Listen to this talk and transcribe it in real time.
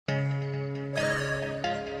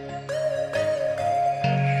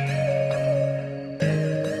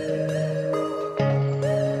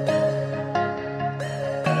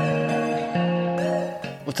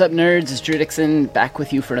What's up, nerds? It's Drew Dixon, back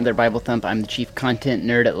with you for another Bible Thump. I'm the chief content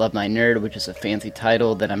nerd at Love My Nerd, which is a fancy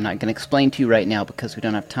title that I'm not going to explain to you right now because we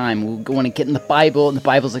don't have time. We want to get in the Bible, and the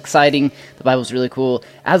Bible's exciting. The Bible's really cool. It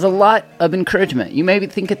has a lot of encouragement. You may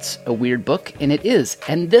think it's a weird book, and it is.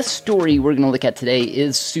 And this story we're going to look at today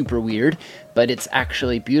is super weird, but it's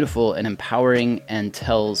actually beautiful and empowering and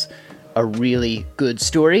tells a really good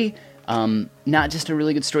story. Not just a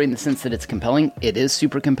really good story in the sense that it's compelling. It is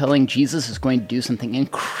super compelling. Jesus is going to do something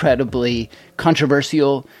incredibly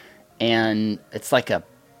controversial, and it's like a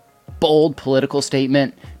bold political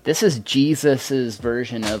statement. This is Jesus's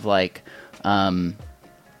version of like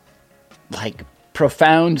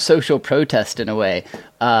profound social protest in a way,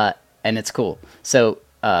 and it's cool. So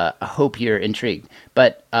I hope you're intrigued.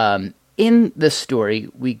 But in this story,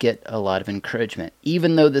 we get a lot of encouragement.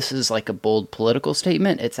 Even though this is like a bold political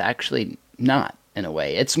statement, it's actually not, in a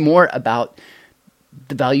way. It's more about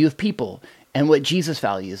the value of people and what Jesus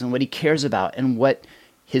values and what he cares about and what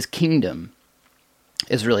his kingdom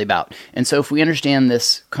is really about. And so if we understand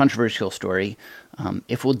this controversial story,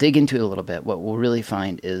 if we'll dig into it a little bit, what we'll really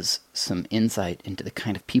find is some insight into the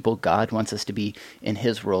kind of people God wants us to be in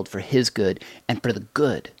his world for his good and for the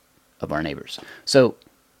good of our neighbors. So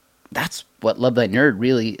that's what Love Thy Nerd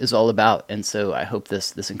really is all about, and so I hope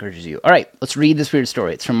this encourages you. All right, let's read this weird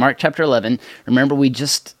story. It's from Mark chapter 11. Remember, we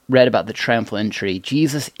just read about the triumphal entry,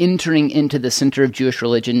 Jesus entering into the center of Jewish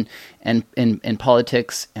religion and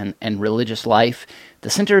politics and religious life, the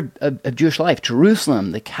center of Jewish life,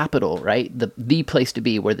 Jerusalem, the capital, right? The place to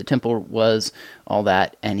be, where the temple was, all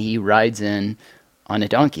that, and he rides in on a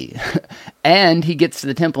donkey. And he gets to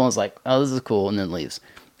the temple and is like, oh, this is cool, and then leaves.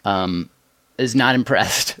 Is not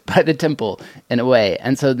impressed by the temple in a way.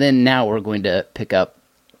 And so then now we're going to pick up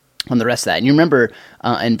on the rest of that. And you remember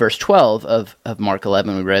in verse 12 of Mark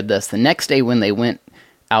 11, we read this, the next day when they went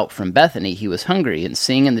out from Bethany, he was hungry, and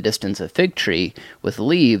seeing in the distance a fig tree with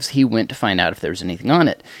leaves, he went to find out if there was anything on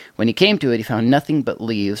it. When he came to it, he found nothing but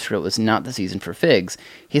leaves, for it was not the season for figs.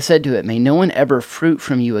 He said to it, may no one ever fruit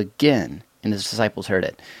from you again. And his disciples heard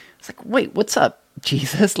it. It's like, wait, what's up,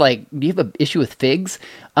 Jesus? Like, do you have an issue with figs?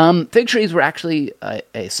 Fig trees were actually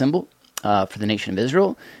a symbol for the nation of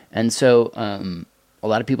Israel. And so a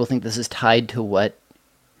lot of people think this is tied to what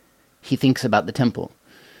he thinks about the temple.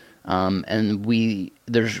 And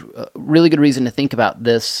there's a really good reason to think about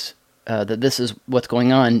this, that this is what's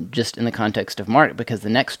going on just in the context of Mark, because the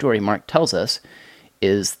next story Mark tells us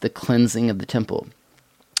is the cleansing of the temple.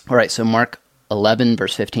 All right, so Mark 11,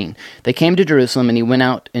 verse 15. They came to Jerusalem, and he went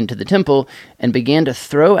out into the temple and began to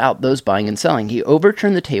throw out those buying and selling. He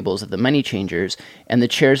overturned the tables of the money changers and the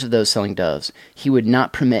chairs of those selling doves. He would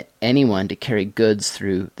not permit anyone to carry goods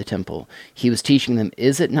through the temple. He was teaching them,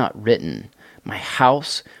 is it not written, my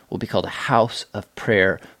house will be called a house of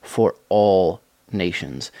prayer for all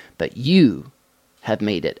nations, but you have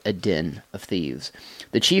made it a den of thieves.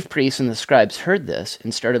 The chief priests and the scribes heard this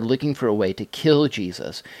and started looking for a way to kill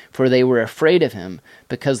Jesus, for they were afraid of him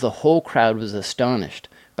because the whole crowd was astonished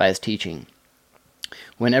by his teaching.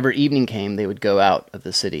 Whenever evening came, they would go out of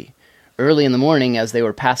the city. Early in the morning, as they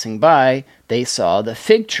were passing by, they saw the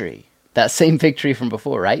fig tree, that same fig tree from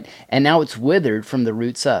before, right? And now it's withered from the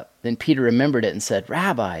roots up. Then Peter remembered it and said,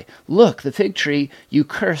 Rabbi, look, the fig tree you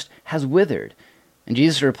cursed has withered. And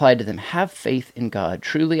Jesus replied to them, have faith in God.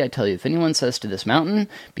 Truly, I tell you, if anyone says to this mountain,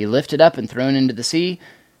 be lifted up and thrown into the sea,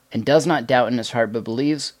 and does not doubt in his heart, but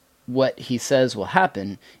believes what he says will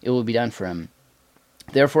happen, it will be done for him.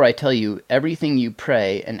 Therefore, I tell you, everything you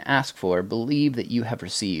pray and ask for, believe that you have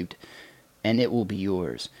received, and it will be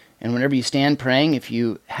yours. And whenever you stand praying, if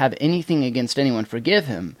you have anything against anyone, forgive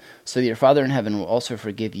him, so that your Father in heaven will also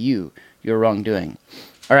forgive you your wrongdoing.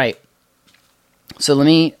 All right. So let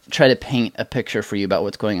me try to paint a picture for you about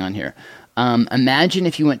what's going on here. Imagine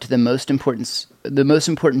if you went to the most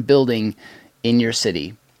important building in your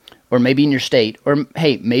city, or maybe in your state, or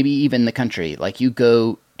hey, maybe even the country. Like you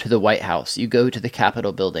go to the White House, you go to the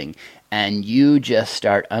Capitol building, and you just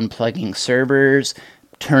start unplugging servers,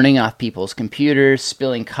 turning off people's computers,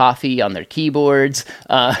 spilling coffee on their keyboards,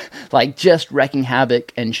 like just wreaking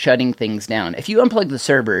havoc and shutting things down. If you unplug the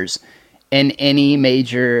servers in any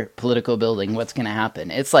major political building, what's going to happen?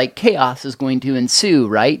 It's like chaos is going to ensue,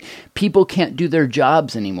 right? People can't do their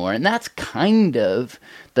jobs anymore. And that's kind of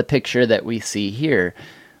the picture that we see here.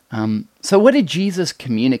 So what did Jesus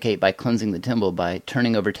communicate by cleansing the temple, by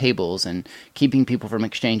turning over tables and keeping people from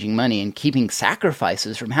exchanging money and keeping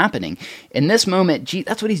sacrifices from happening? In this moment,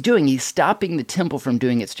 that's what he's doing. He's stopping the temple from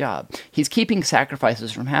doing its job. He's keeping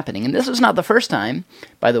sacrifices from happening. And this was not the first time,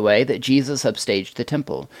 by the way, that Jesus upstaged the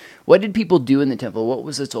temple. What did people do in the temple? What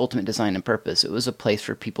was its ultimate design and purpose? It was a place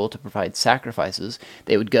for people to provide sacrifices.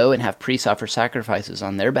 They would go and have priests offer sacrifices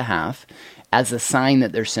on their behalf as a sign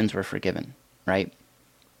that their sins were forgiven, right?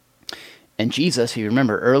 And Jesus, if you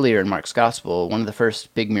remember earlier in Mark's gospel, one of the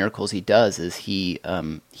first big miracles he does is he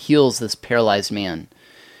heals this paralyzed man.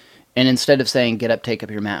 And instead of saying, get up, take up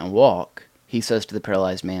your mat and walk, he says to the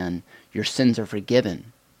paralyzed man, your sins are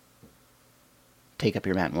forgiven. Take up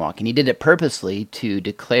your mat and walk. And he did it purposely to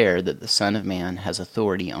declare that the Son of Man has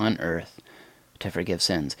authority on earth to forgive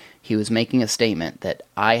sins. He was making a statement that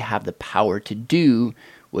I have the power to do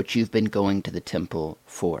what you've been going to the temple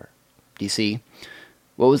for. Do you see?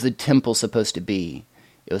 What was the temple supposed to be?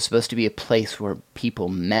 It was supposed to be a place where people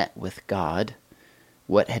met with God.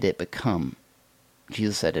 What had it become?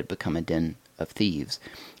 Jesus said it had become a den of thieves.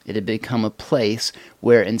 It had become a place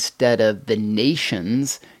where instead of the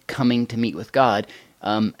nations coming to meet with God,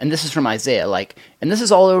 and this is from Isaiah, and this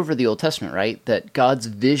is all over the Old Testament, right? That God's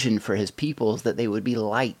vision for his people is that they would be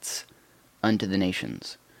lights unto the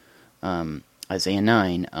nations. Isaiah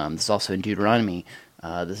 9, this is also in Deuteronomy.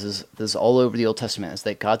 This is all over the Old Testament, is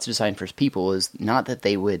that God's design for his people is not that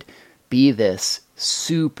they would be this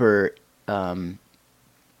super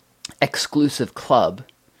exclusive club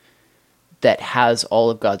that has all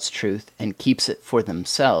of God's truth and keeps it for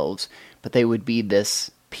themselves, but they would be this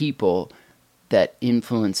people that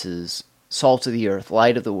influences, salt of the earth,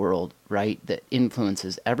 light of the world, right? That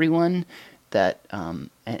influences everyone, that and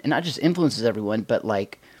not just influences everyone, but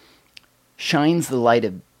shines the light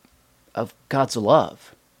of God's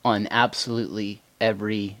love on absolutely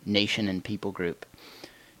every nation and people group.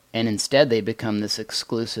 And instead they become this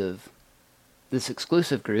exclusive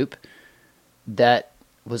group that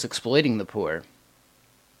was exploiting the poor,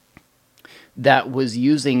 that was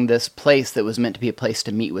using this place that was meant to be a place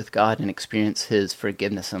to meet with God and experience his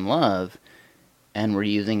forgiveness and love, and were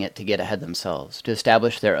using it to get ahead themselves, to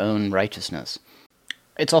establish their own righteousness.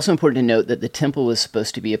 It's also important to note that the temple was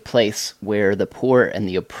supposed to be a place where the poor and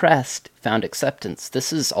the oppressed found acceptance.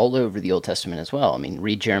 This is all over the Old Testament as well. I mean,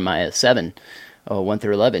 read Jeremiah 7, 1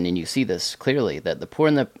 through 11, and you see this clearly, that the poor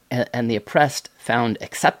and the oppressed found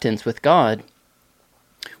acceptance with God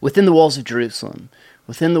within the walls of Jerusalem,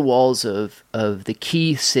 within the walls of the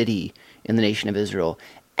key city in the nation of Israel,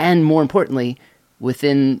 and more importantly,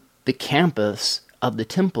 within the campus of the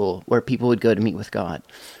temple where people would go to meet with God.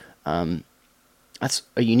 That's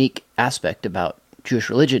a unique aspect about Jewish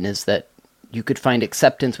religion, is that you could find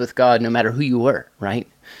acceptance with God no matter who you were, right?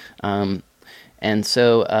 And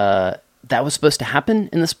so that was supposed to happen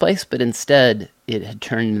in this place, but instead it had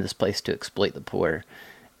turned into this place to exploit the poor,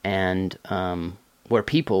 and where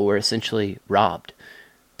people were essentially robbed.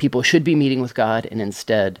 People should be meeting with God, and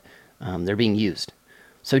instead they're being used.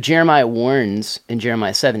 So Jeremiah warns in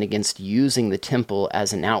Jeremiah 7 against using the temple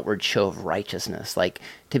as an outward show of righteousness,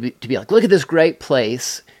 to be like, look at this great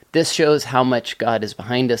place. This shows how much God is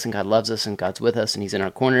behind us, and God loves us, and God's with us, and he's in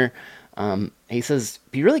our corner. He says,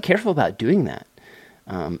 be really careful about doing that,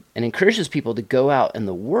 and encourages people to go out in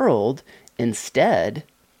the world instead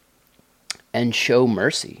and show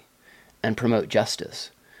mercy and promote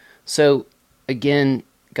justice. So again,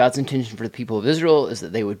 God's intention for the people of Israel is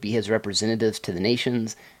that they would be his representatives to the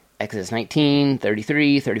nations. Exodus 19,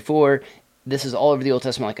 33, 34. This is all over the Old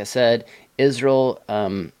Testament, like I said. Israel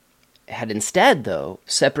had instead, though,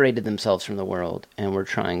 separated themselves from the world and were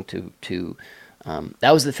trying to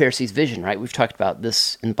that was the Pharisees' vision, right? We've talked about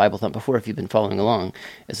this in Bible Thump before, if you've been following along,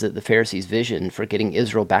 is that the Pharisees' vision for getting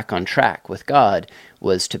Israel back on track with God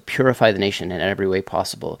was to purify the nation in every way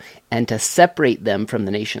possible and to separate them from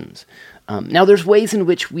the nations. Now, there's ways in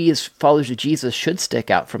which we as followers of Jesus should stick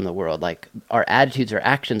out from the world, like our attitudes, our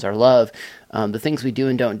actions, our love, the things we do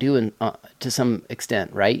and don't do to some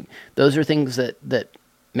extent, right? Those are things that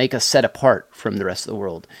make us set apart from the rest of the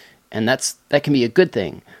world. And that can be a good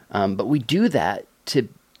thing. But we do that to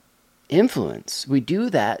influence. We do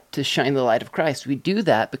that to shine the light of Christ. We do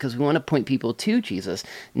that because we want to point people to Jesus,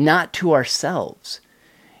 not to ourselves.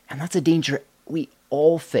 And that's a danger we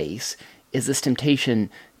all face, is this temptation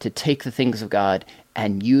to take the things of God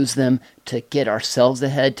and use them to get ourselves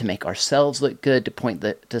ahead, to make ourselves look good, to point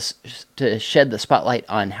to shed the spotlight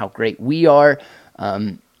on how great we are,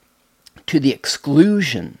 to the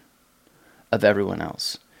exclusion of everyone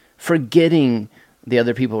else, forgetting the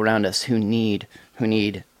other people around us who need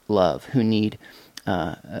love, who need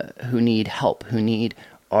help, who need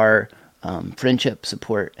our friendship,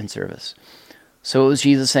 support, and service. So what was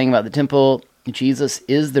Jesus saying about the temple? Jesus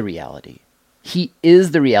is the reality. He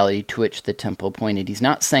is the reality to which the temple pointed. He's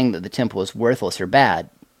not saying that the temple is worthless or bad.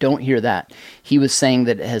 Don't hear that. He was saying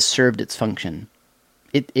that it has served its function.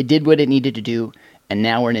 It did what it needed to do, and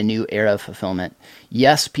now we're in a new era of fulfillment.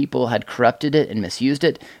 Yes, people had corrupted it and misused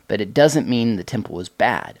it, but it doesn't mean the temple was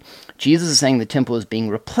bad. Jesus is saying the temple is being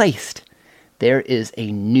replaced. There is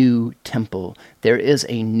a new temple. There is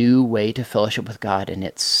a new way to fellowship with God, and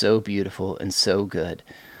it's so beautiful and so good.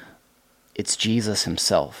 It's Jesus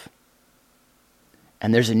himself.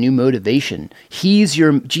 And there's a new motivation.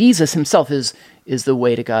 Jesus himself is the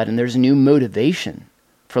way to God, and there's a new motivation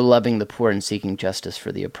for loving the poor and seeking justice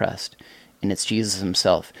for the oppressed. And it's Jesus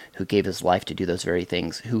himself who gave his life to do those very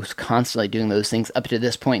things, who's constantly doing those things up to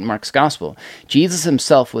this point in Mark's gospel. Jesus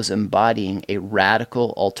himself was embodying a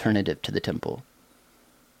radical alternative to the temple.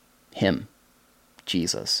 Him,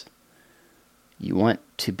 Jesus. You want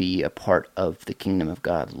to be a part of the kingdom of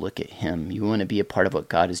God, look at him. You want to be a part of what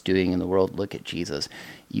God is doing in the world, look at Jesus.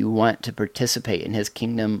 You want to participate in his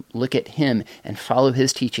kingdom, look at him and follow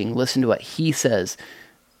his teaching. Listen to what he says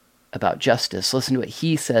about justice. Listen to what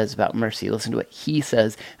he says about mercy. Listen to what he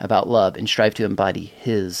says about love, and strive to embody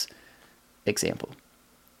his example.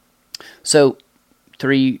 So,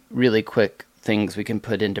 3 really quick things we can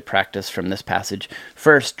put into practice from this passage.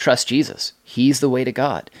 First, trust Jesus. He's the way to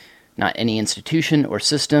God. Not any institution or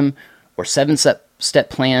system or 7-step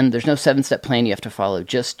plan. There's no 7-step plan you have to follow.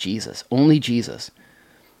 Just Jesus. Only Jesus.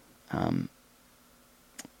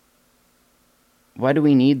 Why do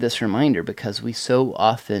we need this reminder? Because we so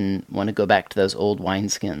often want to go back to those old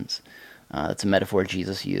wineskins. That's a metaphor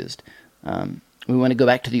Jesus used. We want to go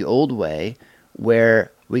back to the old way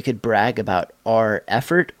where we could brag about our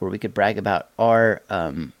effort, or we could brag about our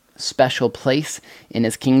special place in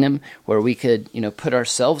his kingdom, where we could, put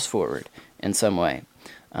ourselves forward in some way.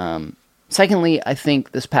 Secondly, I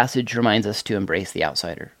think this passage reminds us to embrace the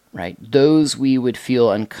outsider, right? Those we would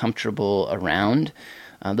feel uncomfortable around,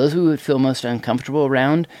 those we would feel most uncomfortable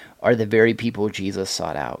around are the very people Jesus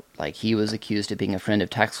sought out. Like, he was accused of being a friend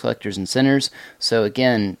of tax collectors and sinners. So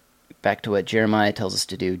again, back to what Jeremiah tells us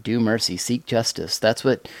to do mercy, seek justice. That's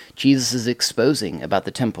what Jesus is exposing about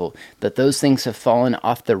the temple, that those things have fallen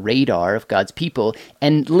off the radar of God's people.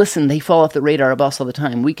 And listen, they fall off the radar of us all the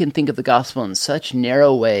time. We can think of the gospel in such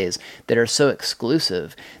narrow ways that are so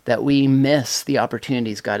exclusive that we miss the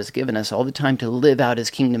opportunities God has given us all the time to live out his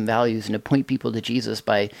kingdom values and to point people to Jesus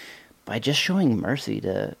by just showing mercy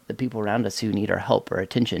to the people around us who need our help or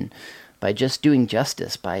attention, by just doing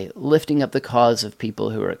justice, by lifting up the cause of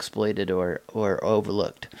people who are exploited or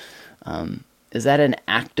overlooked. Is that an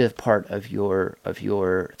active part of your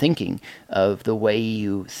thinking, of the way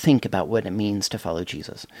you think about what it means to follow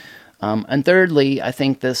Jesus? And thirdly, I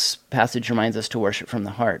think this passage reminds us to worship from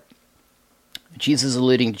the heart. Jesus is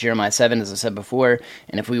alluding to Jeremiah 7, as I said before,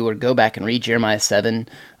 and if we were to go back and read Jeremiah 7,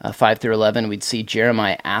 5 through 11, we'd see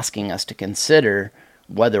Jeremiah asking us to consider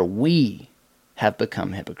whether we have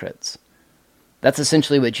become hypocrites. That's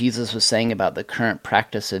essentially what Jesus was saying about the current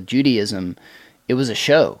practice of Judaism. It was a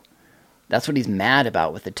show. That's what he's mad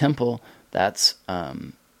about with the temple. It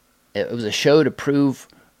was a show to prove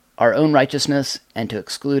our own righteousness and to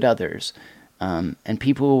exclude others. And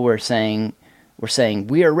people were saying,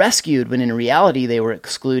 we are rescued, when in reality they were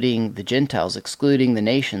excluding the Gentiles, excluding the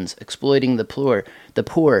nations, exploiting the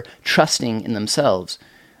poor, trusting in themselves.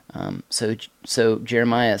 So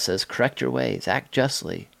Jeremiah says, correct your ways, act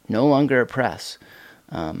justly, no longer oppress.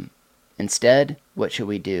 Instead, what should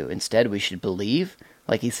we do? Instead, we should believe.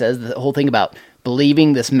 Like he says, the whole thing about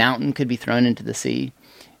believing this mountain could be thrown into the sea.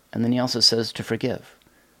 And then he also says to forgive.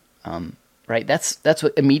 Right? That's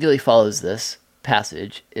what immediately follows this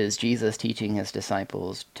passage, is Jesus teaching his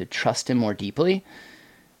disciples to trust him more deeply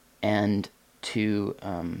and to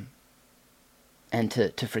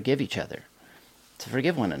forgive each other, to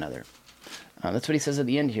forgive one another. That's what he says at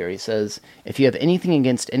the end here. He says, if you have anything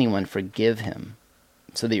against anyone, forgive him,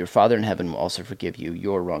 so that your Father in heaven will also forgive you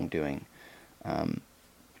your wrongdoing.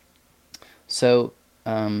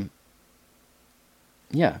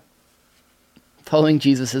 Following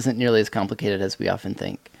Jesus isn't nearly as complicated as we often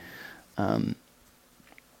think.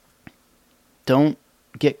 Don't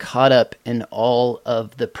get caught up in all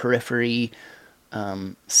of the periphery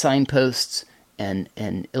signposts and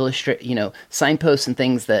signposts and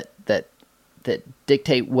things that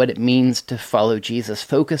dictate what it means to follow Jesus.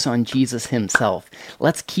 Focus on Jesus himself.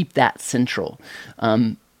 Let's keep that central.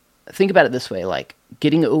 think about it this way, like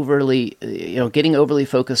getting overly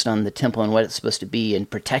focused on the temple and what it's supposed to be and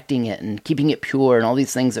protecting it and keeping it pure and all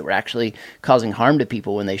these things that were actually causing harm to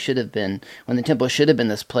people when the temple should have been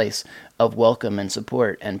this place of welcome and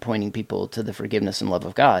support and pointing people to the forgiveness and love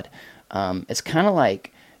of God. It's kind of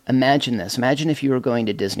like, imagine this. Imagine if you were going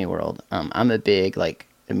to Disney World. I'm a big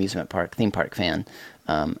theme park fan.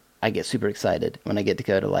 I get super excited when I get to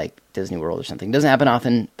go to like Disney World or something. It doesn't happen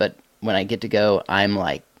often, but when I get to go, I'm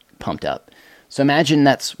like pumped up. So imagine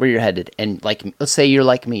that's where you're headed. And like, let's say you're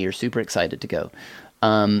like me, you're super excited to go.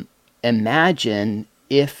 Imagine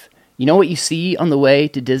if, you know what you see on the way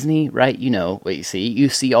to Disney, right? You know what you see. You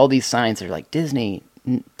see all these signs that are like, Disney,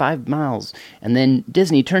 5 miles, and then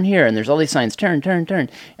Disney, turn here, and there's all these signs, turn,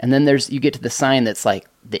 and then you get to the sign that's like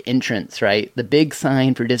the entrance, right? The big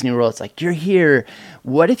sign for Disney World. It's like, you're here.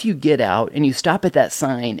 What if you get out and you stop at that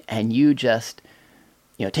sign and you just,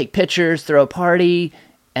 take pictures, throw a party,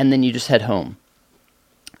 and then you just head home?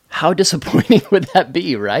 How disappointing would that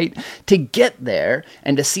be, right? To get there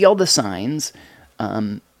and to see all the signs,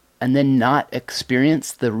 and then not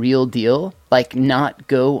experience the real deal, like not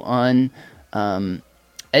go on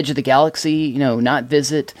Edge of the Galaxy, not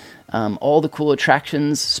visit all the cool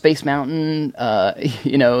attractions, Space Mountain,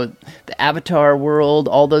 the Avatar world,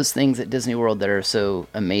 all those things at Disney World that are so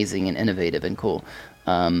amazing and innovative and cool.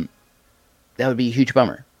 That would be a huge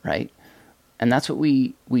bummer, right? And that's what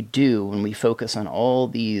we do when we focus on all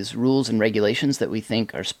these rules and regulations that we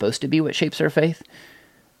think are supposed to be what shapes our faith.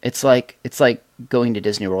 It's like going to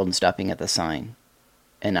Disney World and stopping at the sign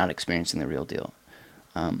and not experiencing the real deal.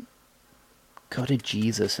 Go to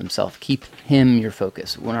Jesus himself. Keep him your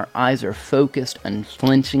focus. When our eyes are focused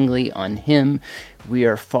unflinchingly on him, we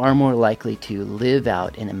are far more likely to live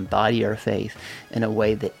out and embody our faith in a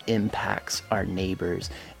way that impacts our neighbors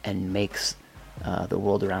and makes the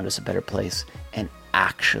world around us a better place and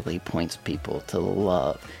actually points people to the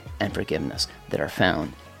love and forgiveness that are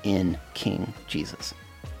found in King Jesus.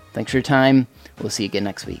 Thanks for your time. We'll see you again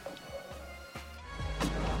next week.